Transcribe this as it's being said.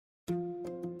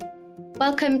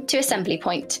Welcome to Assembly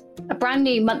Point, a brand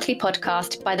new monthly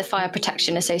podcast by the Fire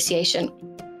Protection Association.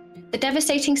 The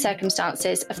devastating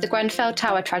circumstances of the Grenfell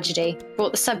Tower tragedy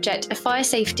brought the subject of fire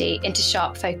safety into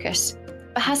sharp focus.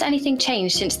 But has anything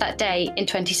changed since that day in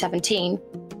 2017?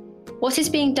 What is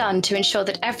being done to ensure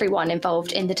that everyone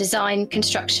involved in the design,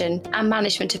 construction and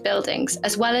management of buildings,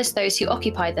 as well as those who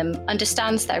occupy them,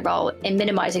 understands their role in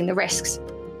minimising the risks?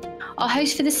 Our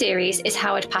host for the series is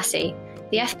Howard Passy,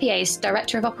 the FPA's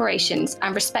Director of Operations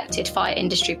and respected fire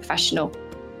industry professional.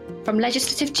 From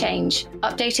legislative change,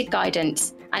 updated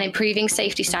guidance, and improving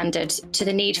safety standards to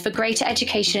the need for greater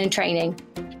education and training,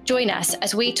 join us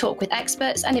as we talk with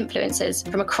experts and influencers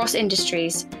from across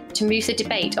industries to move the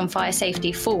debate on fire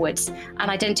safety forwards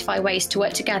and identify ways to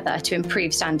work together to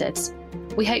improve standards.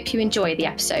 We hope you enjoy the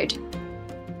episode.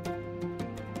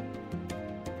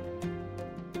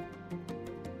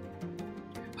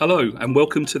 Hello and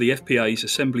welcome to the FPA's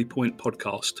Assembly Point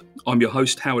podcast. I'm your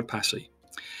host, Howard Passy.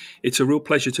 It's a real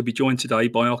pleasure to be joined today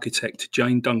by architect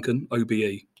Jane Duncan,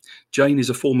 OBE. Jane is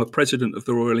a former president of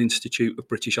the Royal Institute of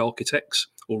British Architects,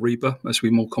 or RIBA as we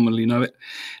more commonly know it,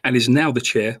 and is now the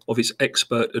chair of its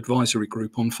expert advisory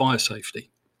group on fire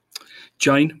safety.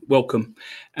 Jane, welcome,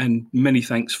 and many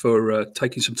thanks for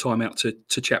taking some time out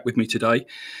to chat with me today.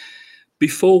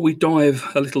 Before we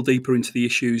dive a little deeper into the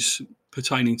issues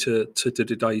pertaining to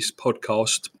today's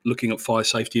podcast, looking at fire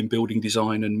safety and building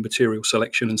design and material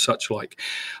selection and such like,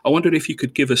 I wondered if you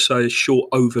could give us a short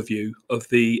overview of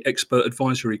the expert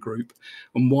advisory group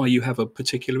and why you have a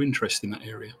particular interest in that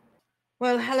area.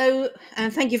 Well, hello,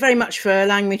 and thank you very much for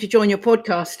allowing me to join your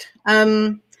podcast.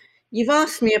 You've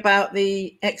asked me about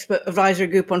the expert advisory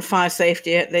group on fire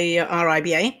safety at the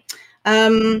RIBA,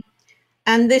 and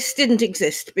this didn't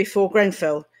exist before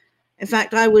Grenfell. In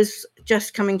fact, I was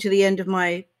just coming to the end of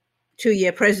my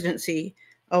 2-year presidency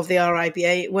of the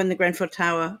RIBA when the Grenfell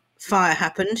Tower fire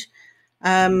happened.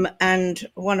 And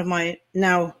one of my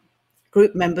now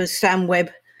group members, Sam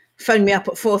Webb, phoned me up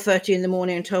at 4:30 in the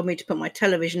morning and told me to put my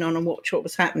television on and watch what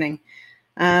was happening.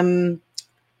 And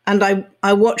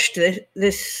I watched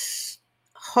this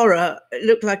horror. It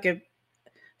looked like a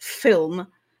film,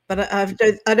 but I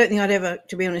don't think I'd ever,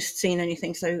 to be honest, seen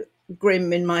anything so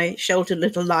grim in my sheltered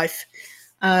little life.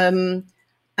 And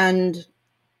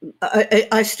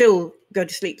I still go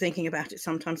to sleep thinking about it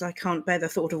sometimes. I can't bear the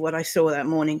thought of what I saw that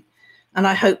morning. And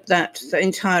I hope that the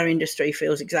entire industry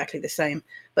feels exactly the same.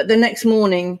 But the next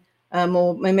morning,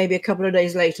 or maybe a couple of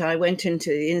days later, I went into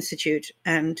the Institute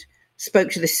and spoke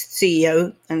to the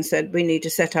CEO and said, we need to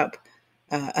set up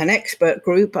an expert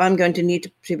group. I'm going to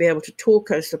need to be able to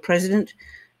talk as the president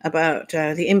about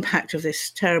the impact of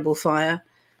this terrible fire.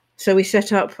 So we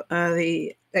set up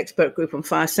the expert group on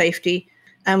fire safety,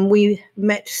 and we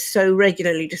met so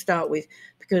regularly to start with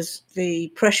because the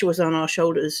pressure was on our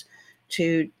shoulders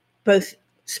to both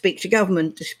speak to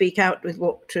government, to speak out with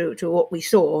what we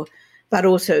saw, but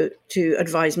also to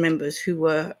advise members who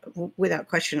were, without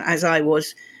question, as I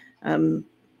was,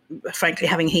 frankly,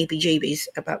 having heebie-jeebies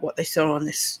about what they saw on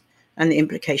this and the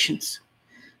implications.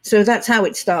 So that's how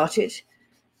it started.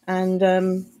 And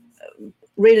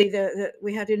really,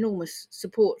 we had enormous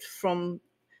support from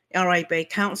the RIBA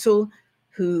Council,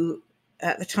 who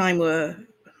at the time were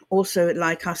also,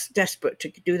 like us, desperate to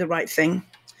do the right thing.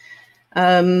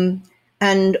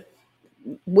 And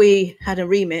we had a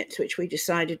remit which we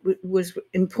decided was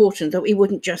important, that we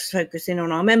wouldn't just focus in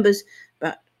on our members,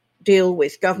 but deal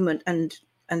with government and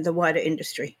the wider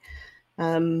industry.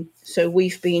 So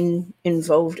we've been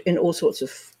involved in all sorts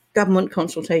of government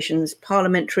consultations,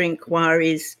 parliamentary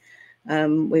inquiries.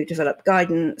 We've developed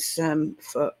guidance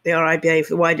for the RIBA, for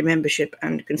the wider membership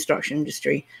and construction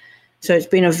industry. So it's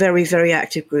been a very, very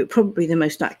active group, probably the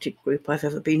most active group I've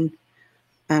ever been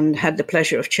and had the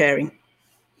pleasure of chairing.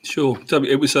 Sure. So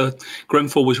it was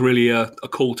Grenfell was really a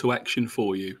call to action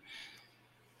for you.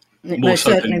 More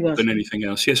so than anything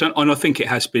else. Yes, and I think it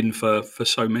has been for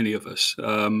so many of us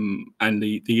and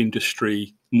the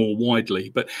industry more widely.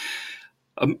 But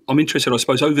I'm interested, I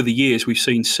suppose, over the years, we've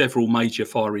seen several major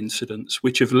fire incidents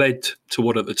which have led to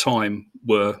what at the time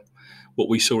were what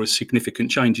we saw as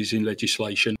significant changes in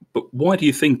legislation. But why do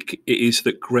you think it is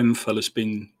that Grenfell has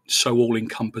been so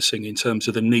all-encompassing in terms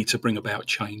of the need to bring about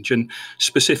change and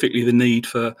specifically the need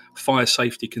for fire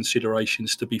safety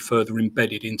considerations to be further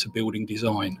embedded into building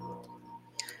design?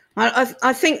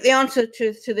 I think the answer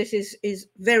to this is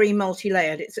very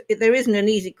multi-layered. There isn't an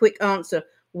easy, quick answer.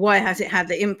 Why has it had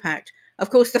the impact? Of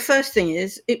course, the first thing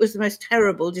is it was the most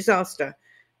terrible disaster,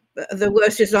 the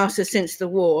worst disaster since the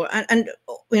war. And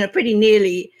pretty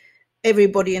nearly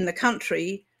everybody in the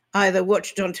country either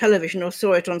watched it on television or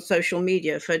saw it on social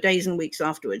media for days and weeks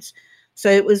afterwards. So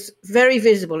it was very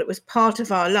visible. It was part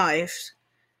of our lives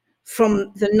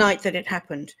from the night that it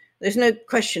happened. There's no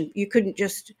question. You couldn't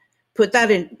just put that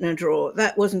in a drawer.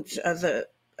 That wasn't a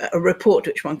report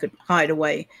which one could hide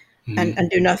away and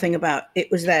do nothing about. It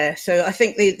was there. So I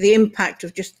think the impact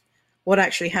of just what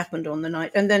actually happened on the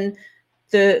night, and then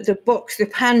the box, the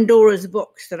Pandora's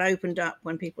box that opened up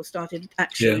when people started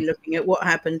actually looking at what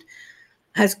happened,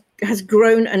 has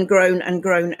grown and grown and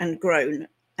grown and grown,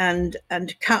 and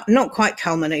not quite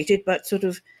culminated, but sort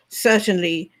of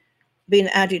certainly been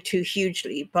added to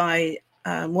hugely by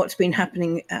what's been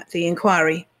happening at the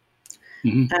inquiry.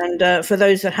 And for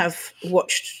those that have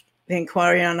watched the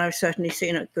inquiry, and I've certainly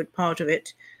seen a good part of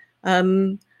it,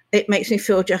 it makes me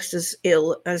feel just as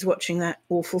ill as watching that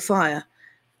awful fire,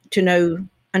 to know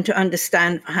and to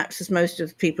understand, perhaps as most of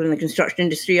the people in the construction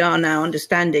industry are now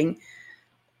understanding,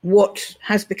 what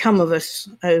has become of us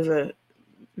over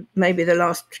maybe the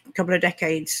last couple of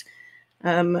decades,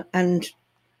 and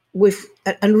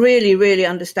really, really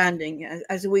understanding,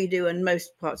 as we do and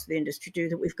most parts of the industry do,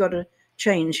 that we've got to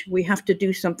change. We have to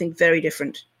do something very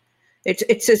different.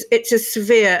 It's as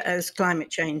severe as climate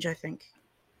change, I think.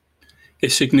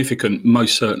 It's significant,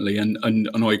 most certainly, and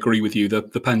I agree with you.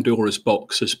 The Pandora's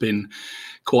box has been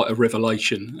quite a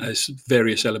revelation, as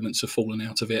various elements have fallen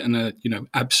out of it, and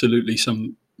absolutely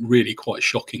some really quite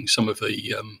shocking. Some of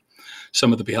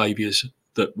the behaviours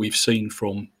that we've seen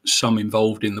from some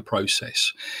involved in the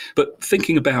process. But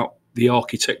thinking about the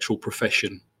architectural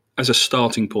profession as a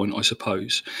starting point, I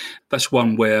suppose, that's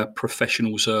one where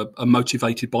professionals are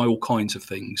motivated by all kinds of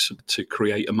things to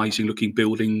create amazing looking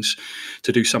buildings,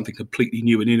 to do something completely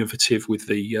new and innovative with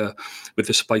the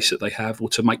space that they have, or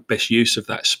to make best use of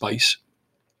that space,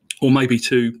 or maybe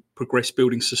to progress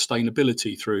building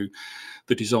sustainability through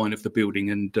the design of the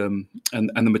building and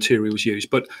the materials used.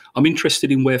 But I'm interested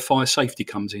in where fire safety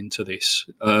comes into this.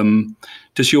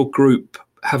 Does your group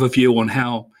have a view on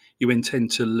how you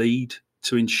intend to lead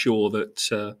to ensure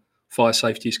that fire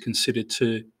safety is considered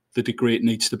to the degree it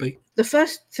needs to be? The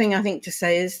first thing I think to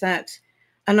say is that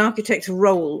an architect's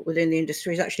role within the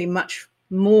industry is actually much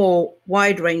more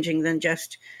wide-ranging than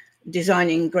just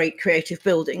designing great creative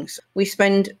buildings. We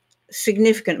spend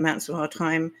significant amounts of our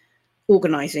time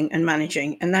organising and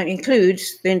managing, and that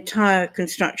includes the entire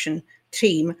construction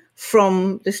team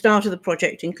from the start of the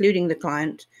project, including the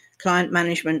client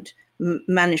management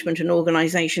and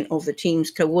organisation of the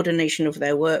teams, coordination of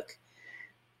their work,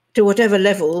 to whatever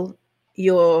level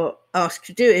you're asked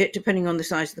to do it, depending on the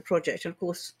size of the project. And of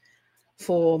course,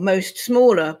 for most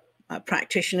smaller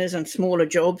practitioners and smaller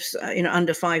jobs,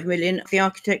 under 5 million, the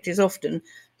architect is often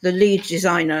the lead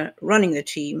designer running the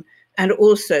team, and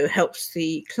also helps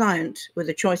the client with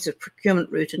the choice of procurement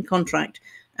route and contract,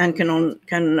 and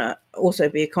can also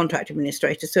be a contract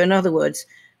administrator. So in other words,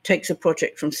 takes a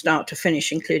project from start to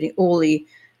finish, including all the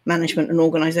management and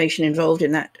organisation involved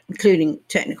in that, including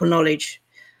technical knowledge.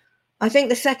 I think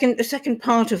the second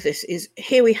part of this is,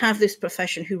 here we have this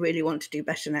profession who really want to do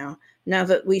better now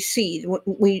that we see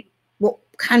what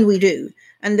can we do,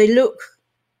 and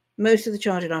most of the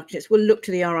chartered architects will look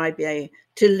to the RIBA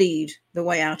to lead the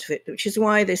way out of it, which is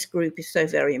why this group is so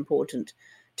very important,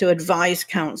 to advise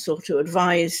council, to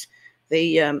advise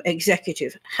the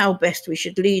executive how best we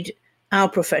should lead our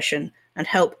profession and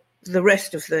help the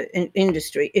rest of the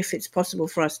industry, if it's possible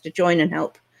for us to join and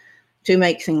help to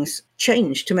make things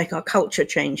change, to make our culture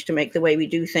change, to make the way we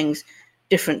do things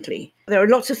differently. There are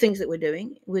lots of things that we're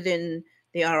doing within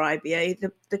the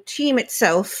RIBA. The team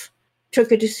itself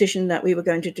took a decision that we were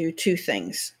going to do two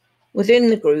things. Within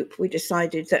the group, we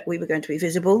decided that we were going to be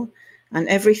visible, and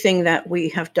everything that we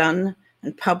have done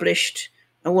and published,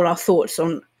 all our thoughts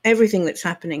on everything that's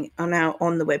happening, are now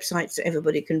on the website so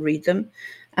everybody can read them.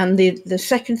 And the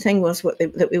second thing was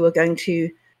that we were going to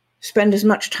spend as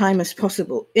much time as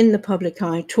possible in the public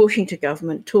eye, talking to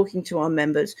government, talking to our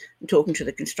members, and talking to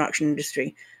the construction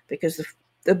industry, because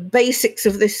the basics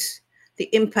of this,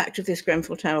 the impact of this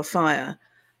Grenfell Tower fire,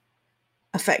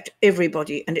 affect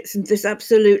everybody. And there's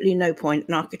absolutely no point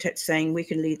in architects saying we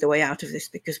can lead the way out of this,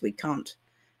 because we can't.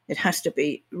 It has to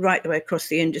be right the way across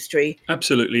the industry.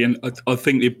 Absolutely. And I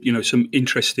think, some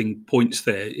interesting points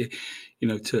there,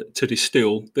 to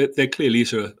distill. There clearly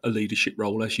is a leadership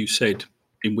role, as you said,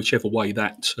 in whichever way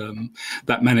that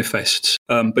manifests.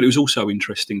 But it was also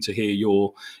interesting to hear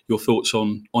your thoughts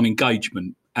on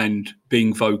engagement and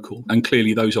being vocal. And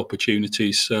clearly those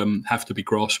opportunities have to be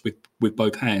grasped with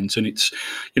both hands. And it's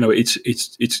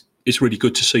really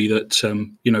good to see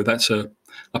that, that's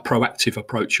a proactive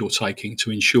approach you're taking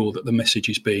to ensure that the message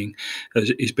is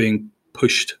being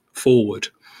pushed forward.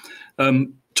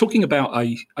 Talking about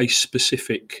a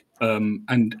specific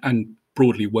and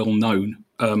broadly well-known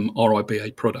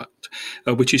RIBA product,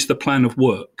 which is the plan of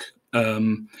work.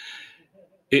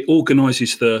 It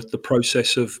organises the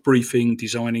process of briefing,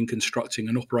 designing, constructing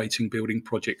and operating building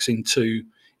projects into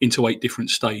 8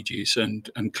 different stages, and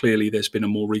clearly there's been a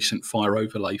more recent fire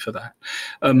overlay for that.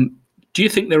 Do you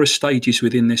think there are stages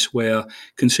within this where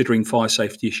considering fire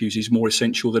safety issues is more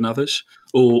essential than others,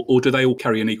 or do they all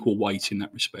carry an equal weight in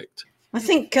that respect? I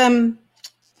think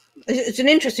it's an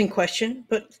interesting question,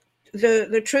 but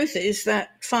the truth is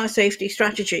that fire safety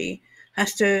strategy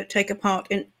has to take a part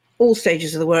in all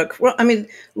stages of the work. Well, I mean,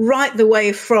 right the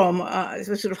way from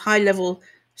the sort of high-level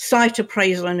site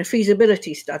appraisal and a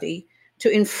feasibility study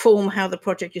to inform how the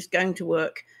project is going to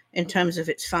work in terms of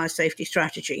its fire safety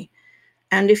strategy.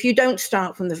 And if you don't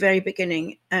start from the very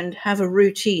beginning and have a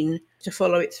routine to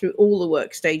follow it through all the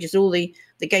work stages, all the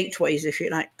gateways, if you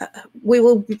like, we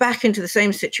will be back into the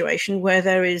same situation where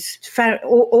there is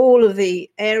all of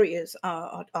the areas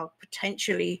are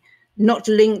potentially not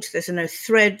linked. There's no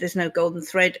thread, there's no golden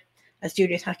thread, as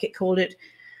Judith Hackett called it.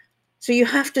 So you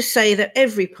have to say that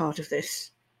every part of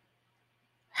this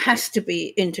has to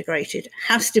be integrated,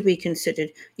 has to be considered.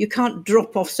 You can't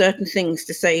drop off certain things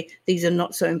to say these are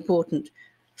not so important.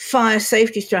 Fire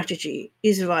safety strategy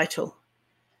is vital,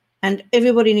 and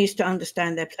everybody needs to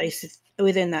understand their places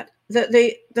within that.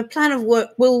 The plan of work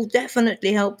will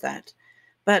definitely help that,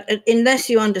 but unless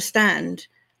you understand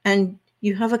and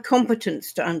you have a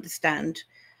competence to understand,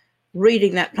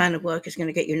 reading that plan of work is going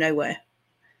to get you nowhere.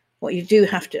 What you do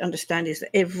have to understand is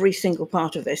that every single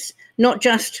part of this, not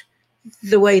just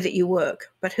the way that you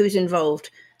work, but who's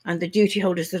involved and the duty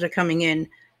holders that are coming in,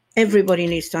 everybody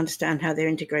needs to understand how they're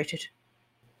integrated.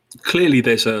 Clearly,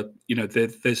 there's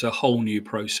a whole new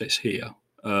process here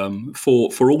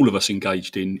for all of us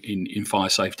engaged in fire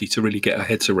safety to really get our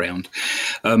heads around.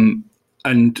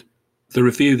 And the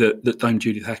review that Dame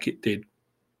Judith Hackett did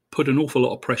put an awful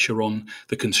lot of pressure on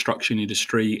the construction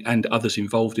industry and others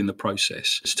involved in the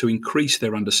process to increase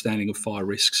their understanding of fire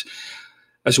risks,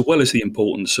 as well as the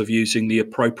importance of using the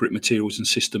appropriate materials and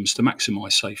systems to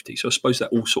maximise safety. So I suppose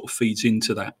that all sort of feeds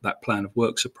into that plan of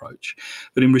works approach.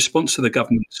 But in response to the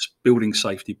government's building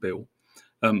safety bill,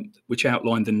 which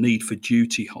outlined the need for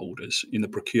duty holders in the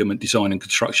procurement, design and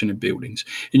construction of buildings,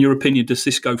 in your opinion, does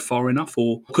this go far enough,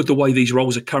 or could the way these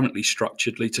roles are currently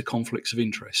structured lead to conflicts of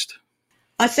interest?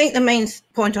 I think the main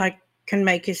point I can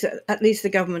make is that at least the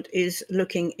government is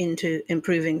looking into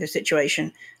improving the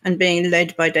situation and being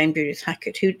led by Dame Judith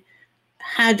Hackett, who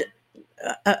had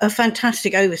a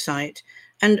fantastic oversight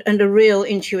and a real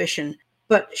intuition.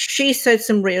 But she said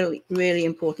some really, really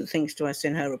important things to us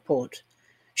in her report.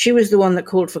 She was the one that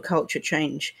called for culture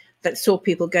change, that saw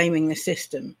people gaming the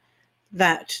system,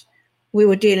 that we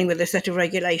were dealing with a set of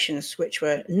regulations which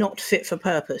were not fit for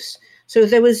purpose. So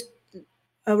there was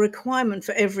a requirement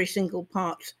for every single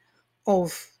part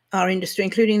of our industry,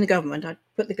 including the government. I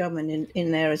put the government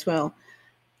in there as well,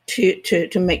 to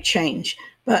make change.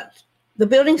 But the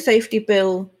building safety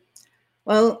bill,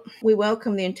 well, we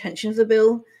welcome the intention of the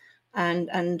bill,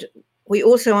 and we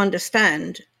also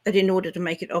understand that in order to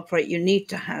make it operate, you need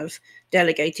to have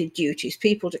delegated duties,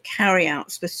 people to carry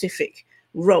out specific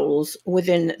roles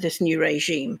within this new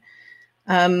regime.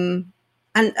 And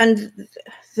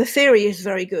the theory is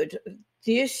very good.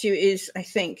 The issue is, I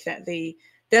think, that the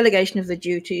delegation of the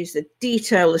duties, the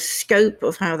detail, the scope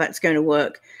of how that's going to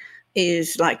work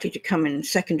is likely to come in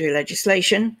secondary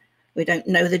legislation. We don't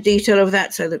know the detail of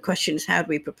that, so the question is, how do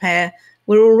we prepare?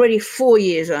 We're already 4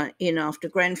 years in after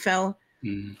Grenfell.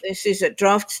 This is at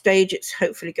draft stage. It's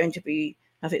hopefully going to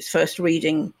have its first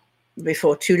reading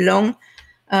before too long.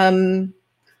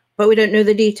 But we don't know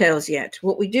the details yet.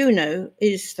 What we do know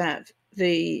is that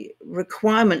the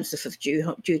requirements of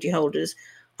the duty holders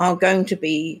are going to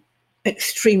be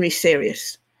extremely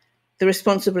serious. The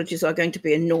responsibilities are going to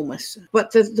be enormous.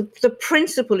 But the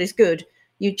principle is good.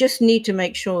 You just need to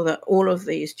make sure that all of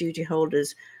these duty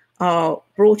holders are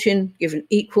brought in, given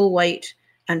equal weight,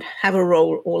 and have a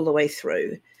role all the way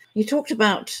through. You talked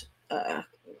about,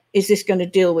 is this going to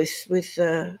deal with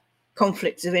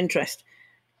conflicts of interest?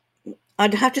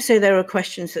 I'd have to say there are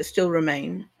questions that still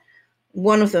remain.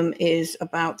 One of them is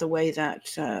about the way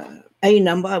that a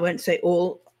number, I won't say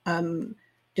all,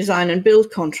 design and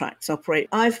build contracts operate.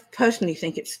 I personally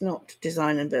think it's not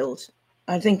design and build.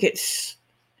 I think it's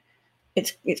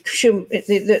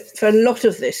for a lot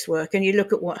of this work, and you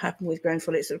look at what happened with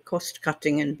Grenfell, it's sort of cost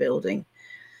cutting and building.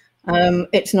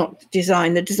 It's not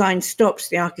design. The design stops.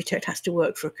 The architect has to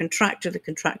work for a contractor. The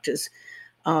contractors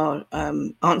are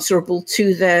answerable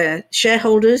to their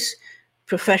shareholders.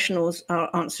 Professionals are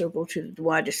answerable to the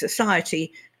wider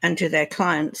society and to their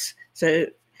clients. So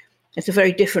It's a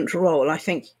very different role. I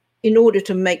think in order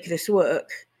to make this work,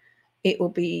 it will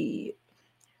be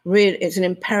it's an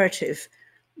imperative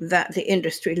that the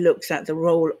industry looks at the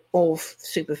role of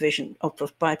supervision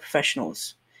by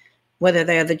professionals, whether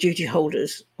they are the duty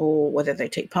holders or whether they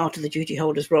take part of the duty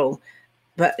holders role.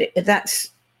 But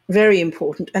that's very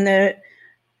important. And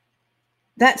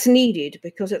that's needed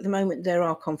because at the moment there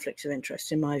are conflicts of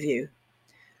interest, in my view.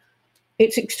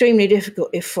 It's extremely difficult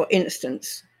if, for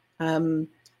instance,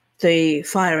 the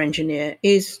fire engineer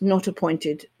is not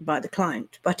appointed by the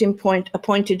client, but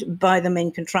appointed by the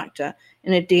main contractor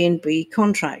in a D&B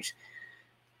contract.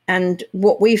 And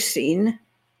what we've seen,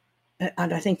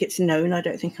 and I think it's known, I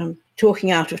don't think I'm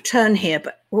talking out of turn here,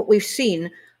 but what we've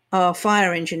seen are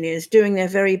fire engineers doing their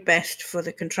very best for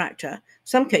the contractor,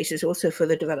 some cases also for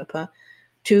the developer,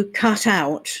 to cut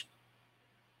out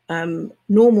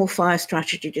normal fire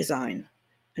strategy design.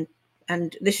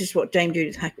 And this is what Dame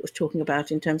Judith Hackett was talking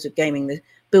about in terms of gaming the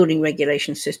building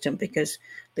regulation system, because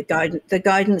the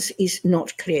guidance is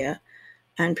not clear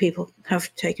and people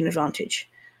have taken advantage.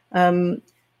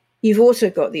 You've also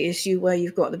got the issue where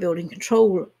you've got the building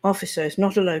control officers,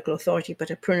 not a local authority, but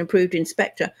an approved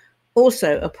inspector,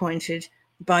 also appointed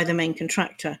by the main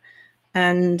contractor.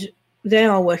 And they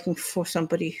are working for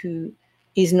somebody who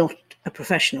is not a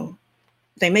professional.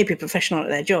 They may be professional at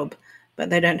their job, but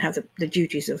they don't have the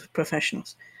duties of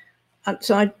professionals.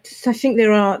 So I think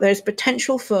there's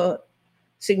potential for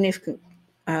significant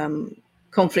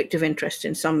conflict of interest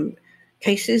in some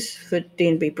cases for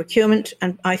D&B procurement,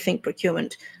 and I think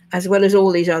procurement, as well as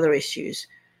all these other issues,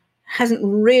 hasn't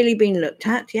really been looked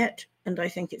at yet, and I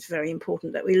think it's very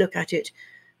important that we look at it.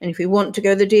 And if we want to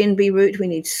go the D&B route, we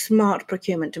need smart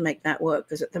procurement to make that work,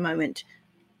 because at the moment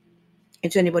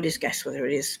it's anybody's guess whether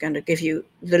it is going to give you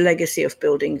the legacy of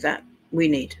building that we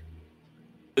need.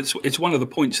 It's one of the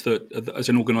points that, as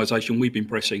an organisation, we've been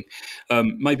pressing,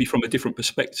 maybe from a different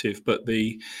perspective, but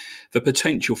the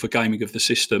potential for gaming of the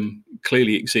system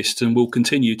clearly exists and will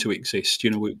continue to exist.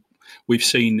 We've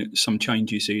seen some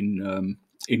changes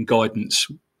in guidance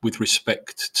with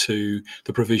respect to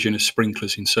the provision of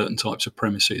sprinklers in certain types of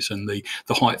premises and the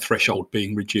height threshold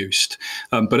being reduced.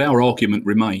 But our argument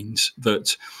remains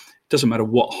that it doesn't matter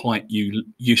what height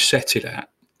you set it at.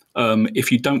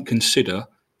 If you don't consider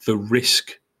the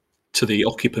risk to the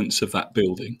occupants of that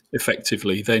building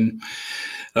effectively, then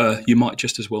you might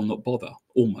just as well not bother,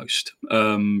 almost.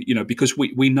 Because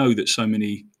we know that so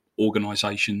many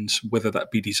organisations, whether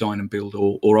that be design and build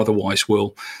or otherwise,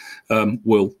 will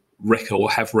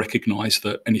have recognised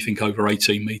that anything over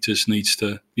 18 metres needs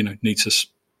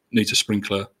a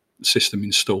sprinkler system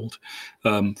installed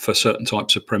for certain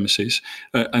types of premises,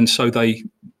 and so they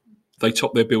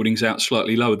top their buildings out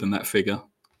slightly lower than that figure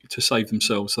to save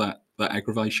themselves that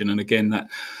aggravation. And again,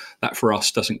 that for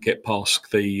us doesn't get past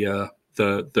the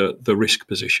risk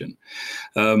position.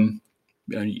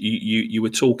 You were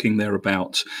talking there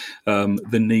about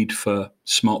the need for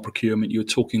smart procurement. You were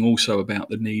talking also about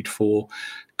the need for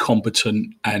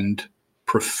competent and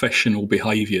professional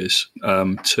behaviours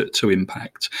to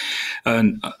impact.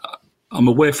 And I'm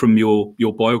aware from your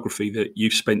biography that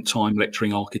you've spent time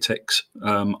lecturing architects,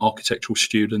 architectural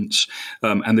students,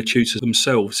 and the tutors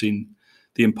themselves in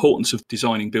the importance of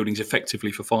designing buildings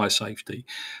effectively for fire safety.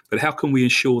 But how can we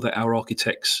ensure that our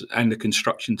architects and the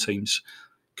construction teams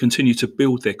continue to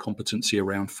build their competency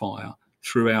around fire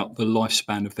throughout the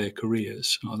lifespan of their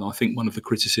careers? And I think one of the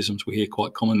criticisms we hear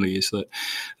quite commonly is that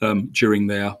during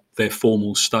their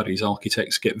formal studies,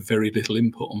 architects get very little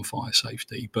input on fire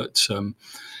safety. But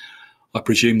I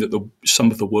presume that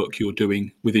some of the work you're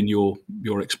doing within your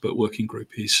expert working group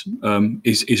is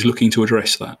looking to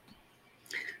address that.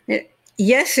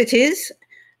 Yes, it is,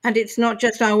 and it's not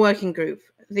just our working group.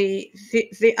 The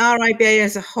RIBA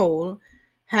as a whole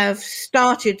have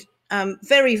started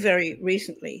very, very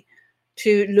recently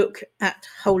to look at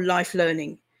whole life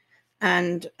learning,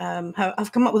 and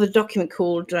I've come up with a document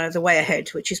called The Way Ahead,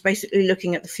 which is basically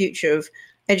looking at the future of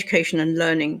education and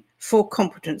learning for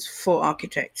competence for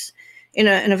architects in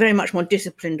a very much more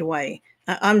disciplined way.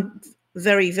 I'm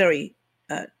very, very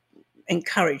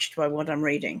encouraged by what I'm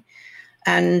reading.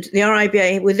 And the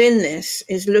RIBA within this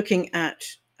is looking at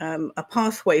a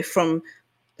pathway from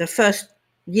the first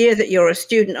year that you're a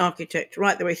student architect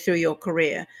right the way through your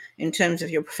career in terms of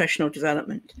your professional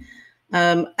development,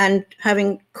 and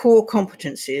having core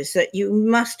competencies that you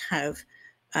must have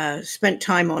spent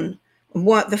time on.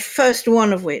 The first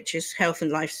one of which is health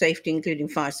and life safety, including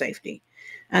fire safety.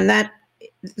 And that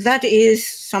is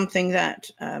something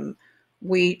that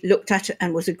we looked at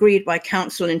and was agreed by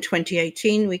council in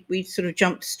 2018. We sort of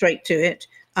jumped straight to it,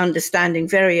 understanding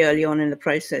very early on in the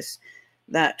process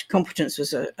that competence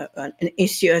was an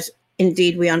issue, as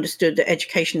indeed we understood that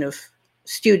education of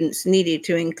students needed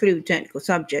to include technical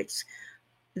subjects.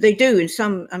 They do in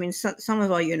some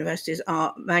of our universities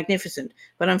are magnificent,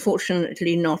 but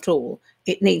unfortunately not all.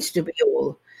 It needs to be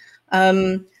all.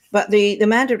 But the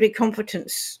mandatory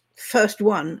competence first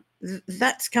one,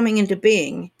 that's coming into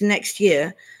being next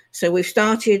year. So we've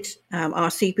started our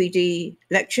CPD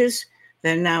lectures.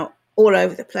 They're now all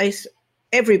over the place.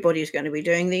 Everybody's going to be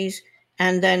doing these.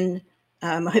 And then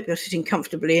I hope you're sitting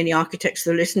comfortably, any architects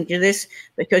that are listening to this,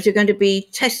 because you're going to be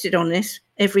tested on this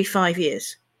every 5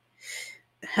 years.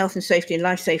 Health and safety and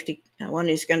life safety one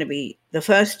is going to be the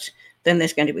first. Then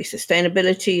there's going to be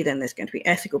sustainability. Then there's going to be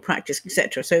ethical practice,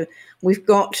 etc. So we've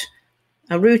got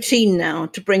a routine now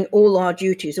to bring all our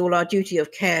duties, all our duty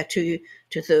of care to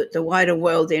the wider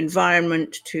world, the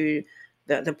environment, to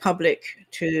the public,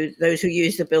 to those who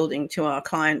use the building, to our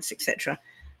clients, etc.,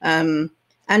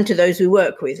 and to those we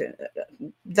work with.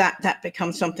 That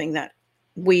becomes something that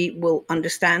we will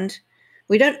understand.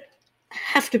 We don't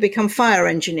have to become fire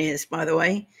engineers, by the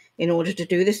way, in order to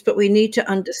do this, but we need to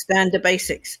understand the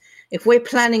basics. If we're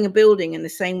planning a building in the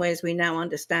same way as we now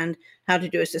understand how to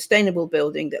do a sustainable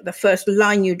building, that the first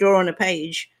line you draw on a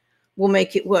page will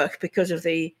make it work because of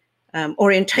the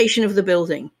orientation of the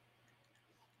building.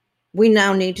 We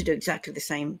now need to do exactly the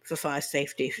same for fire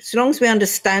safety. So long as we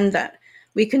understand that,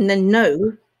 we can then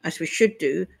know, as we should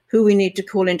do, who we need to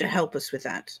call in to help us with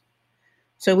that.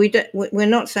 So we're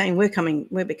not saying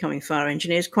we're becoming fire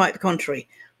engineers, quite the contrary.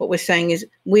 What we're saying is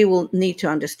we will need to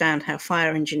understand how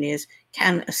fire engineers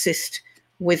can assist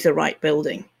with the right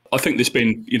building. I think there's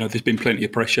been plenty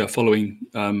of pressure following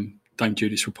Dame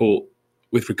Judith's report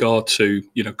with regard to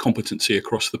competency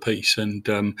across the piece, and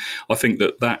I think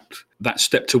that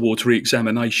step towards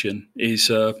re-examination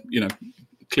is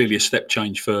clearly a step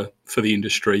change for the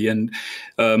industry, and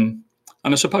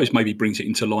I suppose maybe brings it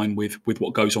into line with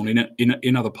what goes on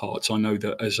in other parts. I know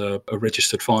that as a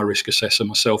registered fire risk assessor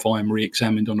myself, I am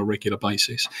re-examined on a regular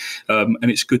basis, and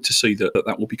it's good to see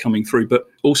that will be coming through. But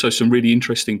also some really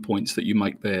interesting points that you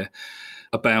make there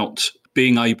about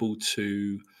being able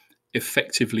to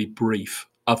effectively brief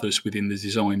others within the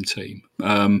design team,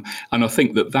 and I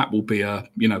think that will be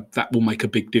that will make a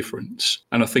big difference.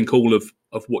 And I think all of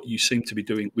what you seem to be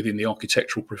doing within the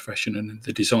architectural profession and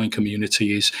the design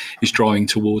community is driving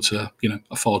towards a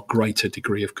far greater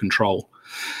degree of control.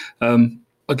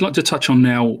 I'd like to touch on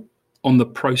now on the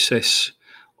process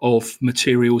of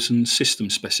materials and system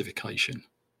specification.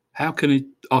 How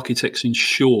can architects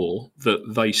ensure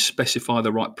that they specify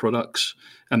the right products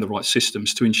and the right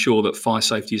systems to ensure that fire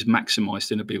safety is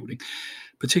maximised in a building,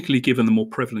 particularly given the more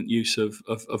prevalent use of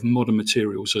modern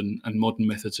materials and modern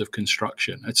methods of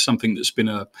construction? It's something that's been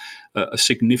a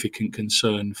significant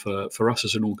concern for us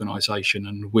as an organisation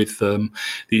and with the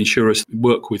insurers we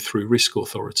work with through Risk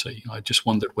Authority. I just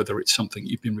wondered whether it's something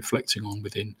you've been reflecting on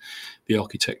within the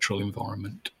architectural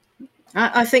environment.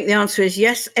 I think the answer is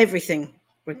yes, everything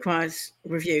requires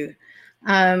review.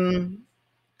 And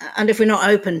if we're not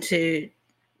open to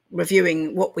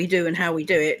reviewing what we do and how we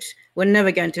do it, we're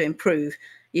never going to improve.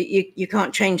 You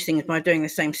can't change things by doing the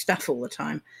same stuff all the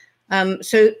time.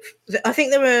 So I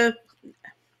think there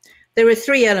are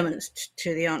three elements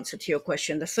to the answer to your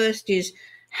question. The first is,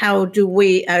 how do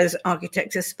we as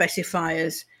architects, as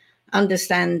specifiers,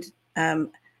 understand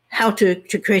how to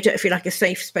create, if you like, a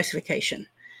safe specification?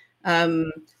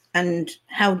 And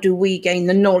how do we gain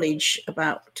the knowledge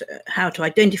about how to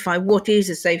identify what is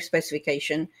a safe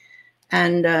specification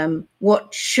and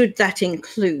what should that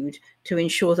include to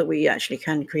ensure that we actually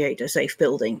can create a safe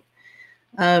building?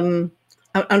 And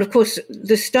of course,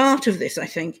 the start of this, I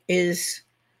think, is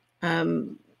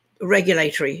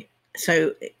regulatory.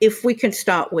 So if we can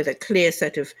start with a clear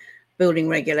set of building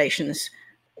regulations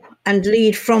and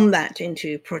lead from that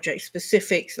into project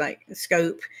specifics like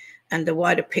scope and the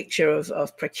wider picture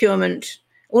of procurement,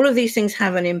 all of these things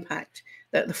have an impact.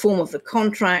 That the form of the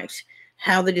contract,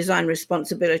 how the design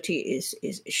responsibility is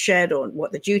shared, on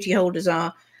what the duty holders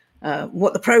are,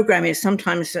 what the program is.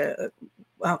 Sometimes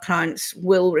our clients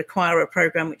will require a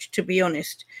program which, to be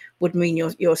honest, would mean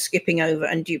you're skipping over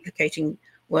and duplicating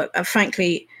work.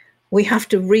 Frankly, we have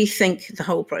to rethink the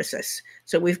whole process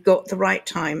so we've got the right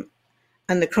time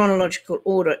and the chronological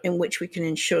order in which we can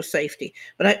ensure safety.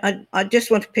 But I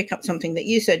just want to pick up something that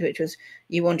you said, which was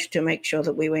you wanted to make sure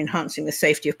that we were enhancing the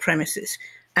safety of premises.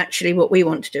 Actually, what we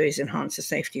want to do is enhance the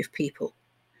safety of people.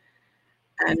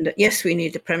 And yes, we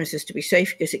need the premises to be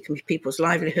safe because it can be people's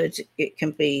livelihoods. It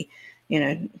can be,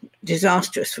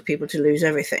 disastrous for people to lose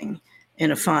everything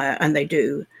in a fire, and they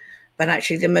do. But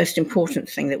actually, the most important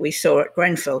thing that we saw at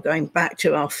Grenfell, going back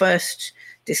to our first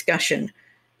discussion,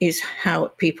 is how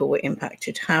people were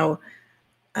impacted, how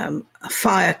a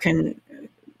fire can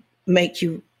make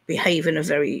you behave in a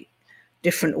very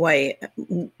different way,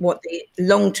 what the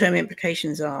long-term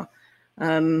implications are.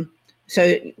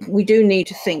 So we do need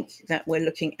to think that we're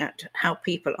looking at how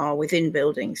people are within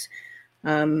buildings,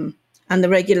 and the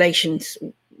regulations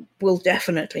will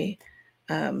definitely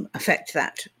affect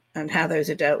that and how those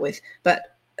are dealt with.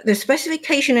 But the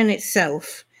specification in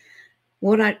itself,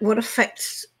 what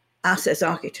affects us as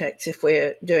architects if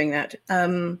we're doing that,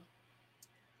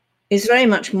 is very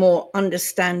much more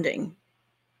understanding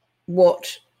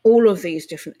what all of these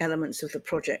different elements of the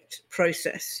project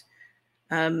process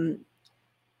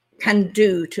can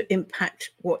do to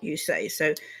impact what you say.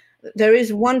 So there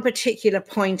is one particular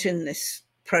point in this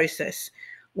process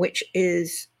which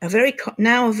is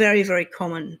now a very, very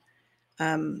common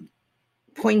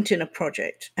point in a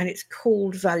project, and it's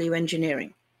called value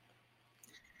engineering.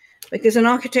 Because an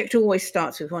architect always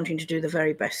starts with wanting to do the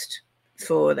very best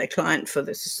for their client, for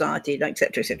the society, et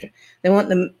cetera, et cetera.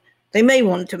 They may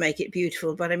want to make it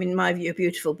beautiful, but I mean, in my view, a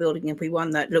beautiful building will be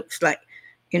one that looks like,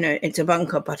 it's a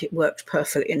bunker, but it works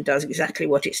perfectly and does exactly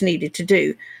what it's needed to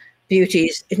do. Beauty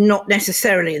is not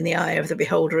necessarily in the eye of the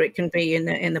beholder; it can be in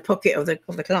the pocket of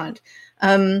the client.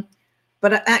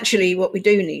 But actually, what we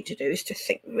do need to do is to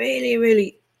think really,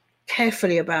 really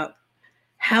carefully about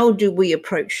how do we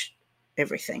approach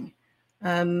everything.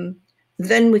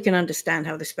 Then we can understand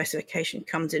how the specification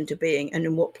comes into being and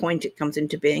in what point it comes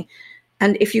into being.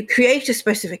 And if you create a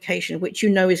specification which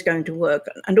is going to work,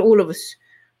 and all of us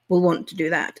will want to do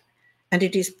that, and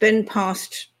it is then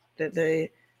past the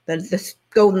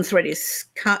golden thread is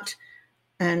cut,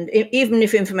 and even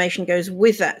if information goes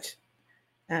with that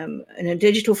in a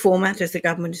digital format, as the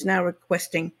government is now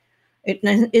requesting, it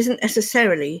isn't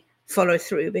necessarily follow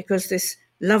through, because this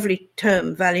lovely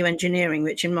term value engineering,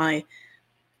 which in my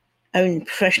own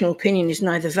professional opinion is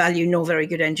neither value nor very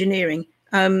good engineering,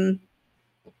 can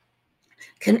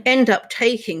end up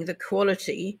taking the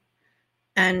quality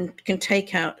and can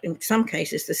take out, in some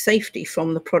cases, the safety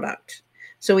from the product.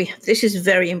 So this is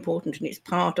very important, and it's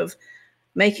part of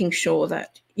making sure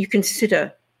that you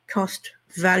consider cost,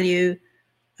 value,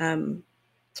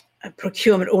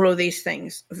 procurement, all of these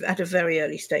things at a very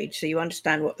early stage, so you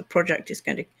understand what the project is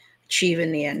going to achieve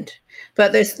in the end.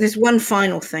 But there's one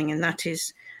final thing, and that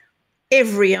is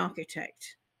every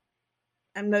architect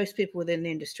and most people within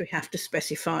the industry have to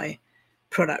specify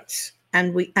products,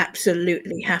 and we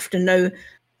absolutely have to know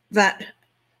that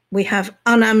we have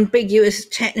unambiguous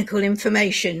technical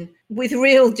information with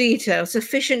real detail,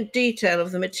 sufficient detail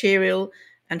of the material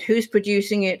and who's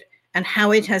producing it and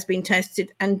how it has been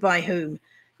tested and by whom.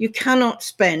 You cannot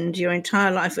spend your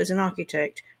entire life as an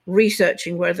architect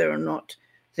researching whether or not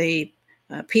the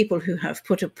people who have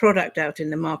put a product out in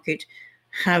the market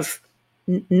have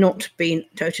not been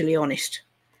totally honest.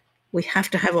 We have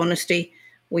to have honesty.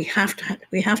 We have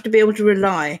to be able to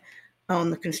rely on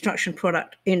the construction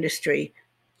product industry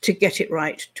to get it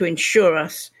right, to assure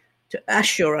us,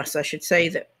 I should say,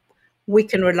 that we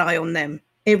can rely on them.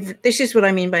 This is what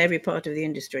I mean by every part of the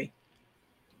industry.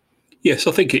 Yes,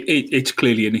 I think it's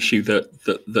clearly an issue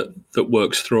that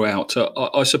works throughout.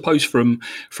 I suppose from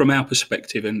our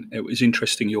perspective, and it was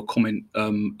interesting your comment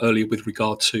earlier with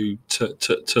regard to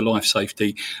life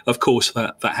safety. Of course,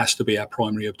 that has to be our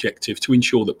primary objective, to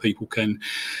ensure that people can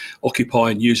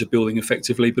occupy and use a building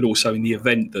effectively, but also in the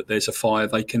event that there's a fire,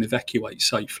 they can evacuate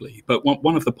safely. But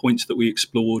one of the points that we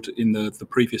explored in the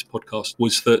previous podcast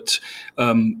was that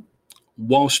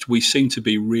whilst we seem to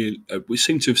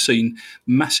have seen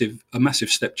a massive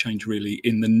step change really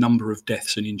in the number of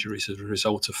deaths and injuries as a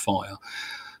result of fire.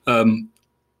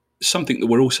 Something that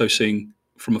we're also seeing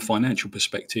from a financial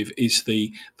perspective is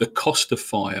the cost of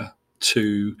fire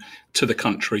to the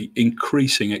country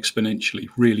increasing exponentially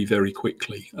really very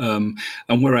quickly. And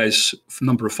whereas the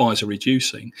number of fires are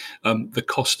reducing, the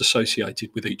cost associated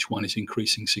with each one is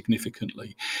increasing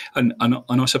significantly. And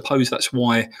I suppose that's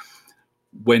why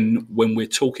when we're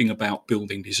talking about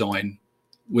building design,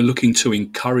 we're looking to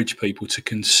encourage people to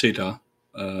consider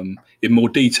in more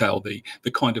detail the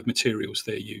kind of materials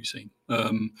they're using,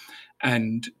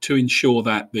 and to ensure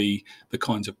that the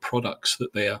kinds of products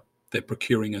that they're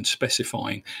procuring and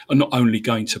specifying are not only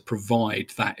going to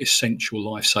provide that essential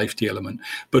life safety element,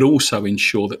 but also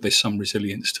ensure that there's some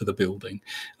resilience to the building.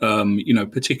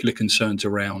 Particular concerns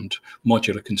around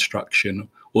modular construction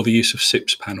or the use of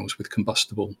SIPS panels with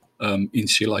combustible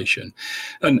insulation.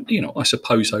 And, I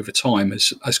suppose over time,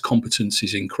 as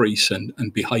competencies increase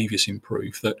and behaviours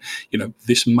improve, that,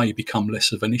 this may become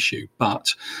less of an issue.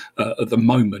 But at the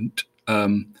moment,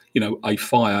 a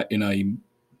fire in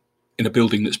a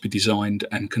building that's been designed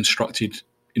and constructed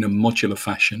in a modular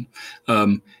fashion.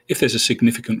 If there's a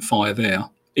significant fire there,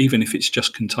 even if it's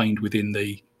just contained within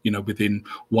within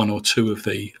one or two of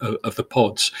the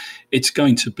pods, it's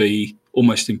going to be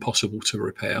almost impossible to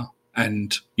repair.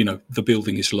 And the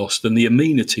building is lost, and the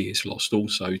amenity is lost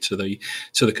also to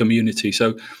the community.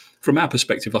 So, from our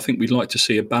perspective, I think we'd like to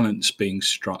see a balance being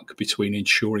struck between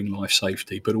ensuring life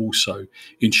safety, but also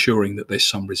ensuring that there's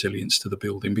some resilience to the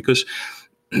building, because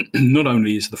not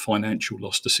only is the financial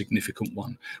loss a significant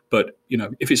one, but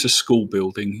if it's a school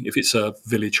building, if it's a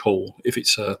village hall, if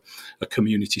it's a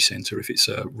community centre, if it's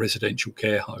a residential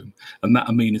care home, and that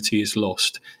amenity is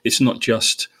lost, it's not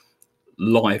just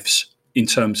lives in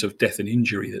terms of death and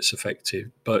injury that's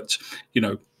affected, but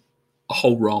a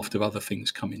whole raft of other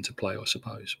things come into play, I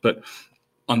suppose. But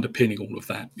underpinning all of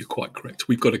that, you're quite correct.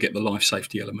 We've got to get the life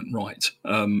safety element right,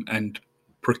 and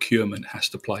procurement has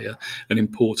to play an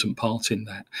important part in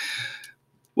that.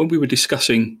 When we were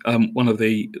discussing one of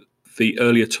the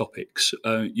earlier topics,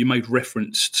 you made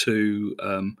reference to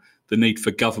the need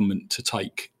for government to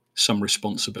take some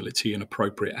responsibility and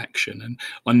appropriate action. And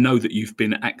I know that you've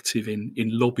been active in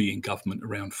lobbying government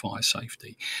around fire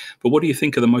safety. But what do you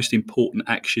think are the most important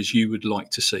actions you would like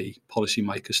to see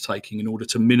policymakers taking in order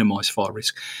to minimise fire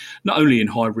risk, not only in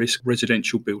high-risk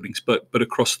residential buildings, but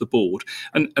across the board?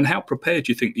 And how prepared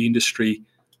do you think the industry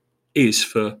is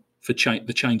for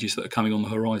the changes that are coming on the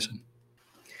horizon?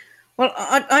 Well,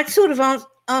 I'd sort of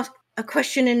ask a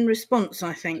question in response,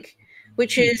 I think,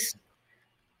 which is,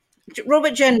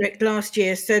 Robert Jenrick last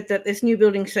year said that this new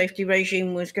building safety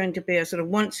regime was going to be a sort of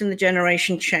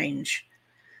once-in-the-generation change.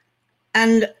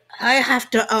 And I have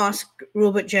to ask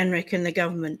Robert Jenrick and the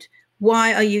government,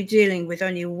 why are you dealing with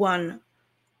only one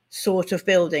sort of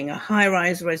building, a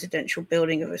high-rise residential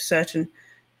building of a certain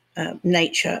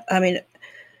nature? I mean,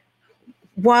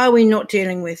 why are we not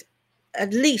dealing with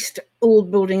at least all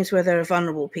buildings where there are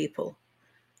vulnerable people?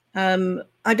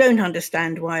 I don't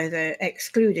understand why they're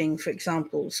excluding, for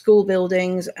example, school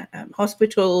buildings,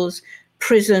 hospitals,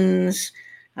 prisons,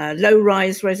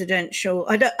 low-rise residential.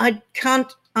 I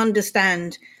can't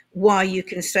understand why you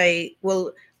can say,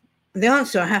 well, the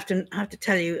answer I have to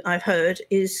tell you I've heard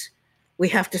is we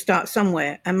have to start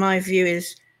somewhere. And my view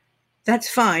is that's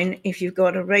fine if you've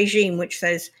got a regime which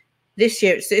says this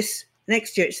year it's this,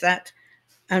 next year it's that,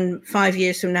 and 5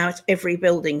 years from now it's every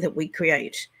building that we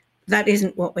create. That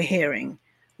isn't what we're hearing.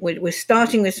 We're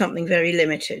starting with something very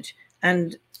limited,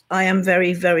 and I am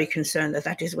very, very concerned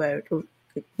that is where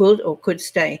it will or could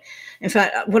stay. In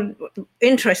fact,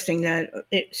 interesting that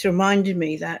it's reminded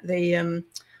me that the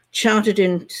Chartered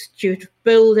Institute of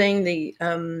Building, the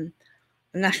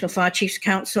National Fire Chiefs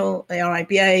Council, the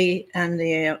RIBA, and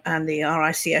the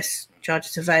RICS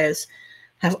Chartered Surveyors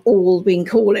have all been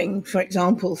calling, for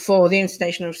example, for the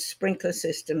installation of sprinkler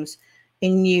systems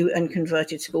in new and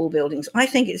converted school buildings. I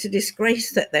think it's a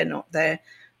disgrace that they're not there.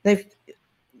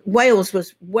 Wales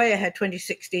was way ahead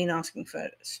 2016 asking for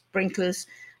sprinklers.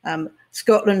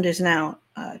 Scotland is now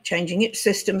changing its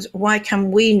systems. Why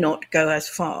can we not go as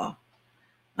far?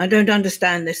 I don't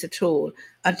understand this at all.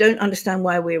 I don't understand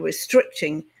why we're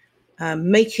restricting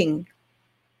making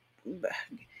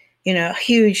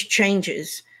huge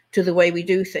changes to the way we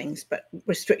do things, but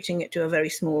restricting it to a very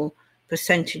small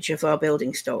percentage of our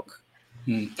building stock.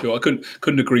 Sure, I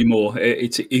couldn't agree more.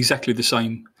 It's exactly the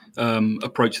same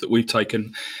approach that we've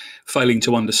taken, failing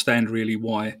to understand really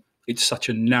why it's such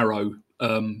a narrow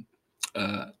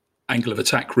angle of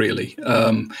attack, really,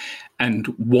 and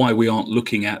why we aren't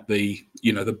looking at the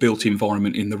built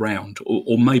environment in the round,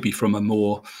 or maybe from a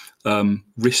more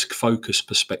risk-focused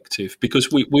perspective,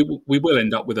 because we will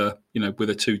end up with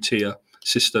a two-tier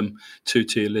system,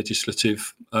 two-tier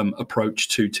legislative approach,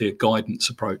 two-tier guidance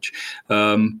approach,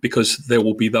 because there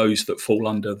will be those that fall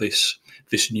under this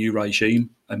new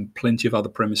regime and plenty of other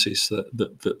premises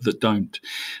that don't.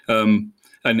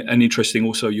 And interesting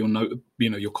also your note,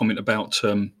 your comment about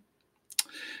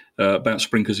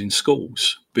sprinklers in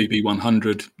schools. BB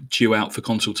 100 due out for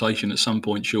consultation at some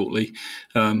point shortly.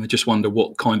 I just wonder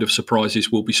what kind of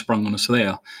surprises will be sprung on us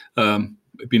there.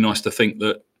 It'd be nice to think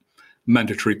that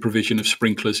mandatory provision of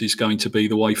sprinklers is going to be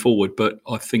the way forward, but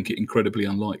I think it incredibly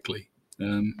unlikely,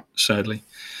 sadly.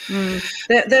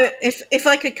 If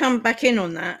I could come back in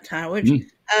on that, Howard,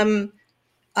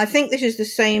 I think this is the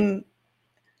same.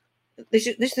 This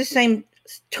is the same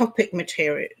topic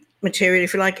material,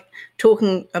 if you like,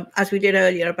 talking as we did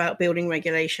earlier about building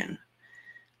regulation.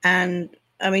 And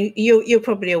I mean, you're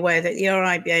probably aware that the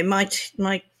RIBA,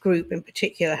 my group in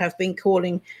particular, have been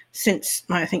calling since,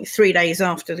 I think, 3 days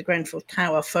after the Grenfell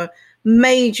Tower for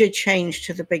major change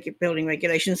to the big building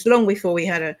regulations, long before we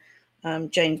had a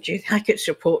James Hackett's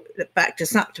report that backed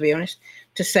us up, to be honest.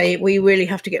 to say we really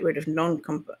have to get rid of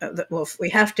we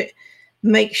have to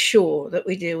make sure that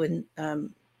we deal with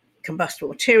combustible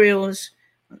materials.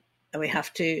 We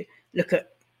have to look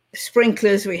at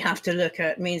sprinklers. We have to look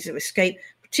at means of escape,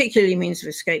 particularly means of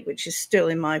escape, which is still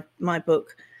in my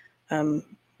book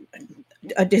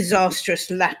a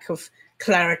disastrous lack of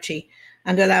clarity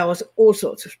and allows all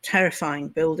sorts of terrifying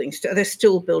buildings. There's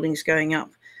still buildings going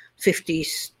up 50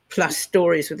 plus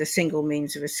stories with a single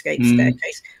means of escape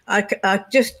staircase. I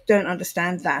just don't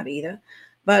understand that either.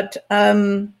 But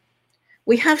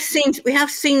we have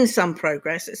seen some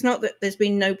progress. It's not that there's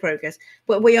been no progress,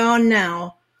 but we are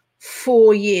now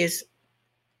 4 years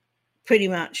pretty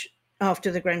much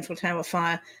after the Grenfell Tower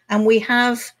fire, and we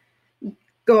have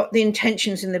got the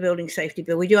intentions in the Building Safety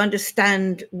Bill. We do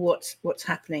understand what's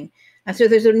happening. And so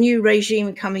there's a new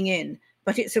regime coming in,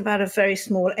 but it's about a very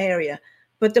small area.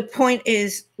 But the point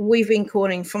is, we've been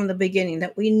calling from the beginning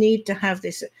that we need to have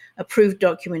this approved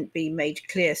document be made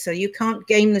clear. So you can't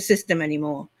game the system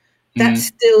anymore. That's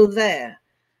still there.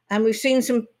 And we've seen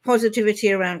some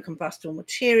positivity around combustible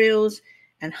materials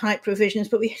and height provisions,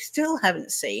 but we still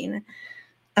haven't seen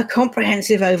a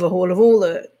comprehensive overhaul of all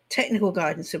the technical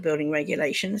guidance for building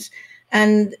regulations.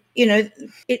 And,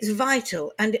 it's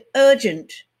vital and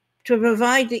urgent to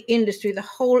provide the industry, the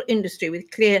whole industry, with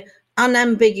clear,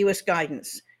 unambiguous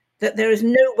guidance that there is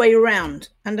no way around.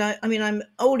 And I'm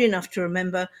old enough to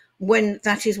remember when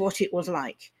that is what it was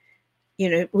like.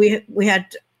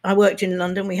 I worked in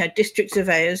London, we had district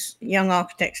surveyors, young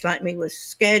architects like me were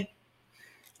scared.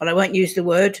 Well, I won't use the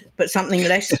word, but something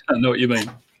less. I know what you mean.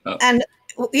 Oh. And,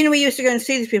 we used to go and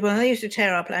see these people and they used to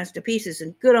tear our plans to pieces,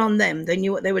 and good on them. They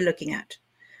knew what they were looking at.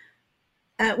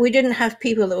 We didn't have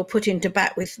people that were put into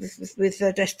bat with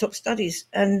desktop studies.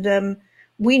 And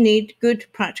we need good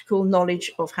practical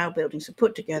knowledge of how buildings are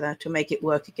put together to make it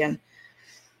work again.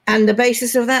 And the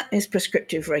basis of that is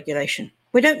prescriptive regulation.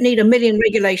 We don't need a million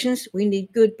regulations. We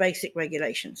need good basic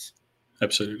regulations.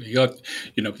 Absolutely. I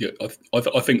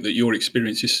think that your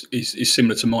experience is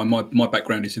similar to mine. My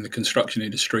background is in the construction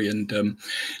industry, and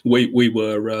we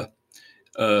were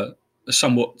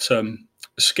somewhat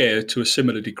scared to a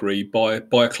similar degree by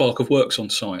a clerk of works on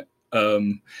site.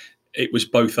 It was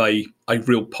both a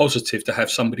real positive to have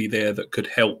somebody there that could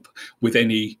help with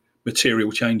any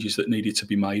material changes that needed to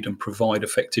be made and provide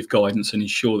effective guidance and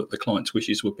ensure that the client's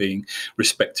wishes were being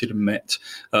respected and met,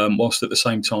 whilst at the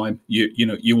same time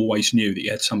you always knew that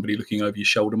you had somebody looking over your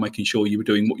shoulder making sure you were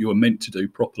doing what you were meant to do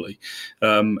properly.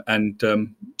 It's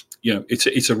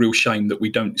a real shame that we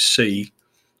don't see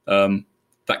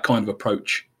that kind of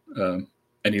approach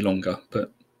any longer,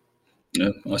 but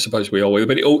I suppose we are.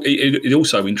 But it's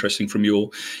also interesting from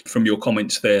your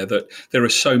comments there that there are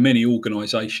so many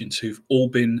organisations who've all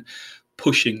been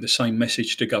pushing the same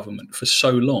message to government for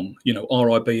so long.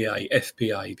 RIBA,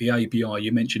 FPA, the ABI,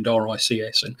 you mentioned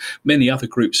RICS, and many other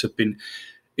groups have been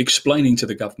explaining to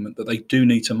the government that they do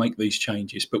need to make these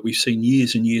changes. But we've seen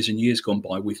years and years and years gone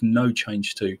by with no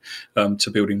change to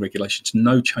building regulations,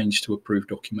 no change to approved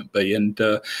document B, and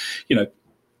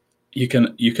you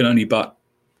can only but,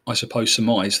 I suppose,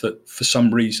 surmise that for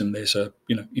some reason there's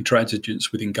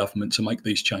intransigence within government to make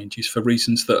these changes for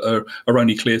reasons that are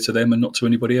only clear to them and not to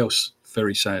anybody else,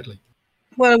 very sadly.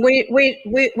 Well,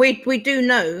 we do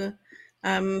know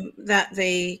that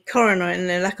the coroner in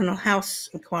the Lakanal House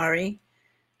inquiry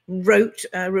wrote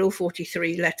Rule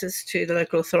 43 letters to the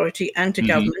local authority and to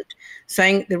government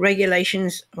saying the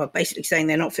regulations, basically saying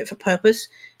they're not fit for purpose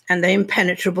and they're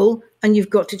impenetrable and you've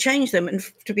got to change them. And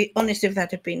to be honest, if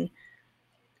that had been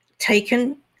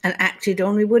taken and acted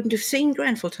on, we wouldn't have seen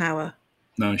Grenfell Tower.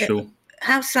 No, sure.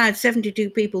 How sad,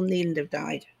 72 people needn't have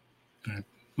died. Yeah,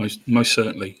 most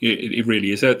certainly. It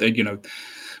really is.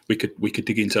 We could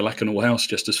dig into Lakanal House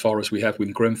just as far as we have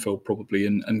with Grenfell probably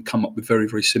and come up with very,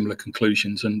 very similar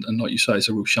conclusions. And like you say, it's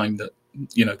a real shame that,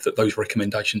 that those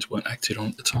recommendations weren't acted on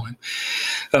at the time.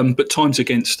 But time's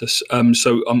against us.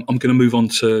 So I'm going to move on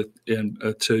to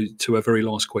a very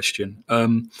last question.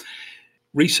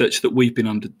 Research that we've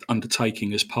been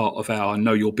undertaking as part of our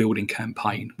Know Your Building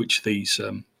campaign, which these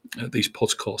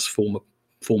podcasts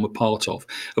form a part of,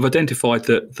 have identified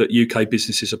that UK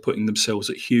businesses are putting themselves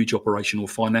at huge operational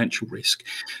financial risk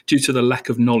due to the lack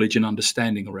of knowledge and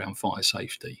understanding around fire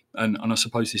safety. And I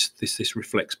suppose this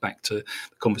reflects back to the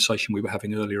conversation we were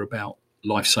having earlier about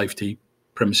life safety,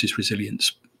 premises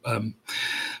resilience,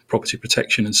 property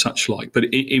protection and such like. But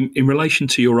in relation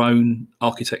to your own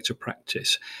architecture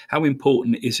practice, how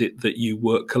important is it that you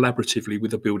work collaboratively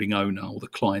with the building owner or the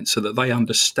client so that they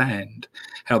understand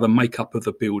how the makeup of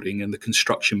the building and the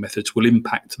construction methods will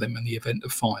impact them in the event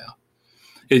of fire?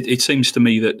 It seems to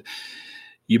me that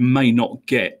you may not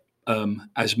get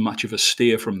as much of a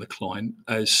steer from the client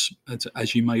as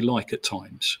you may like at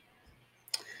times?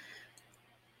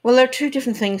 Well, there are two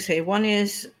different things here. One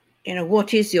is,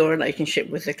 what is your relationship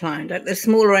with the client? At the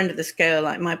smaller end of the scale,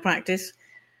 like my practice,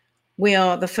 we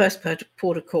are the first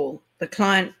port of call. The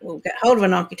client will get hold of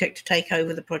an architect to take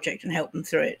over the project and help them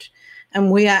through it.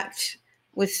 And we act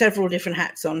with several different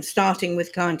hats on, starting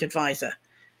with client advisor.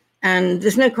 And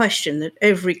there's no question that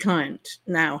every client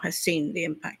now has seen the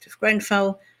impact of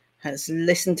Grenfell, has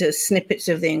listened to snippets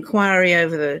of the inquiry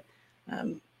over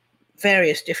the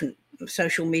various different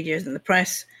social medias and the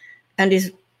press, and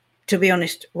is, to be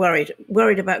honest,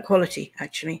 worried about quality,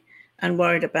 actually, and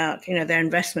worried about, their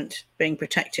investment being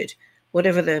protected.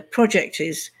 Whatever the project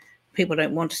is, people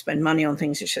don't want to spend money on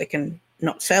things which they can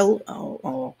not sell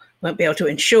or won't be able to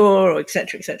insure, or et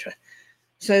cetera, et cetera.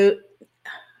 So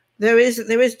there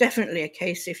is definitely a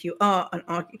case, if you are an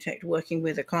architect working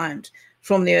with a client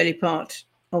from the early part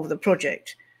of the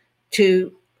project,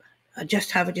 to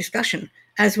just have a discussion,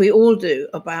 as we all do,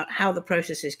 about how the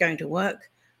process is going to work,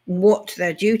 what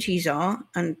their duties are.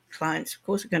 And clients, of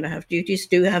course, are going to have duties,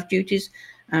 do have duties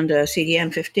under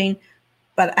CDM 15,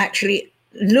 but actually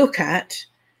look at,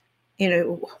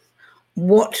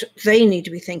 what they need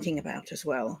to be thinking about as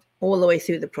well, all the way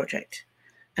through the project.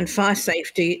 And fire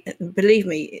safety, believe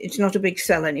me, it's not a big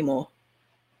sell anymore.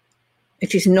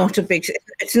 It's not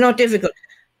difficult.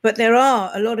 But there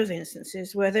are a lot of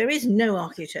instances where there is no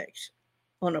architect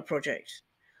on a project,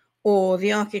 or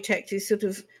the architect is sort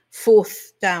of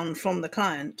fourth down from the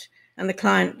client, and the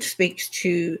client speaks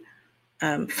to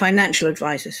financial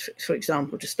advisors, for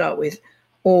example, to start with,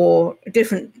 or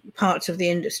different parts of the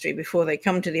industry before they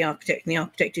come to the architect, and the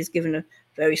architect is given a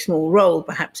very small role,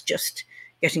 perhaps just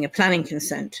getting a planning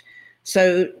consent.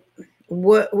 So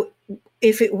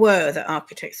if it were that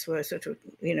architects were sort of,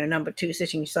 number two,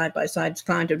 sitting side by side as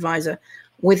client advisor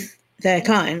with their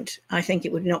client, I think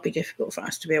it would not be difficult for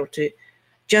us to be able to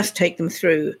just take them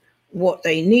through what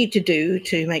they need to do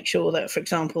to make sure that, for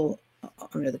example,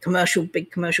 the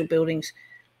big commercial buildings,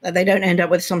 that they don't end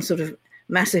up with some sort of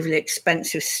massively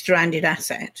expensive stranded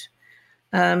asset.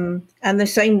 And the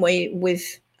same way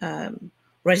with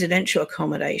residential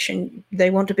accommodation,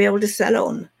 they want to be able to sell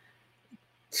on.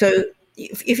 So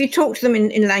if you talk to them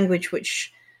in language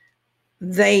which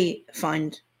they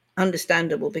find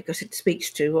understandable because it speaks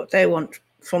to what they want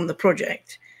from the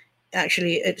project,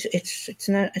 actually it's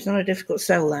not a difficult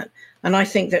sell, that. And I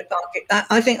think that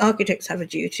architects have a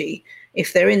duty,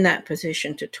 if they're in that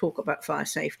position, to talk about fire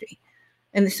safety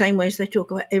in the same way as they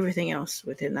talk about everything else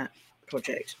within that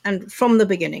project, and from the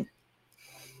beginning.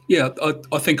 Yeah,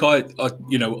 I think I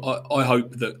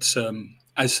hope that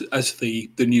as the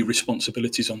new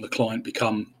responsibilities on the client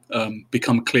become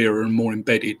clearer and more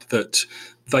embedded, that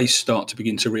they start to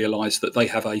begin to realise that they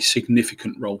have a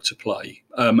significant role to play,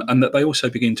 and that they also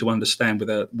begin to understand,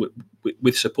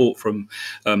 with support from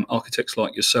architects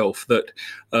like yourself, that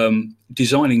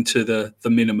designing to the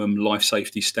minimum life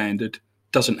safety standard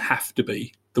doesn't have to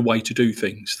be the way to do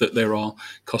things, that there are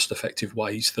cost-effective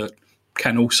ways that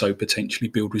can also potentially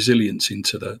build resilience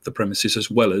into the premises,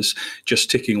 as well as just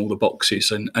ticking all the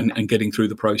boxes and getting through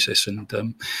the process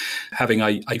and having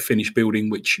a finished building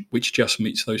which just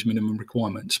meets those minimum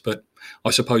requirements. But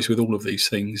I suppose with all of these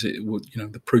things, it would,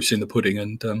 the proof's in the pudding,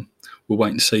 and we'll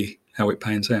wait and see how it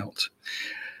pans out.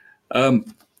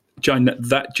 Jane,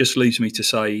 that just leaves me to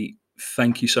say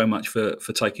thank you so much for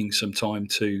taking some time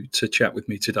to chat with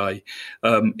me today.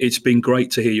 It's been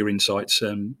great to hear your insights,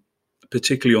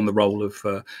 particularly on the role of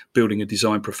building and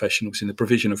design professionals in the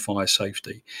provision of fire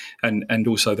safety, and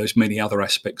also those many other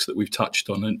aspects that we've touched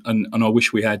on. And I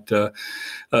wish we had a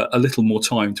little more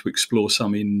time to explore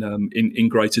some in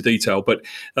greater detail. But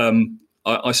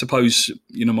I suppose,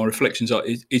 my reflections are,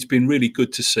 it's been really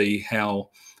good to see how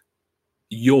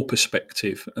your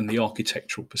perspective and the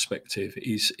architectural perspective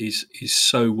is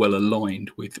so well aligned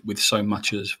with so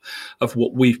much of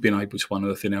what we've been able to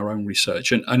unearth in our own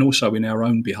research, and also in our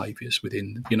own behaviours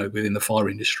within the fire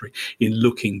industry, in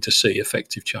looking to see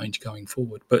effective change going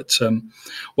forward. But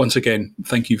once again,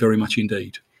 thank you very much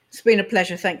indeed. It's been a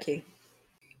pleasure. Thank you.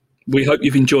 We hope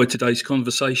you've enjoyed today's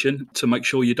conversation. To make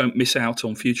sure you don't miss out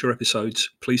on future episodes,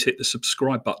 please hit the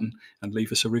subscribe button and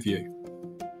leave us a review.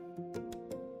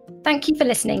 Thank you for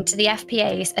listening to the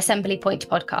FPA's Assembly Point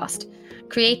podcast,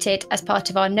 created as part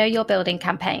of our Know Your Building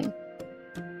campaign.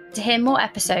 To hear more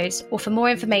episodes, or for more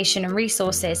information and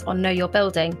resources on Know Your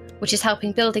Building, which is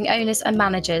helping building owners and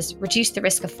managers reduce the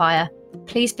risk of fire,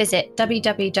 please visit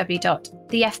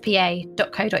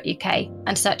www.thefpa.co.uk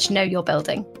and search Know Your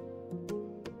Building.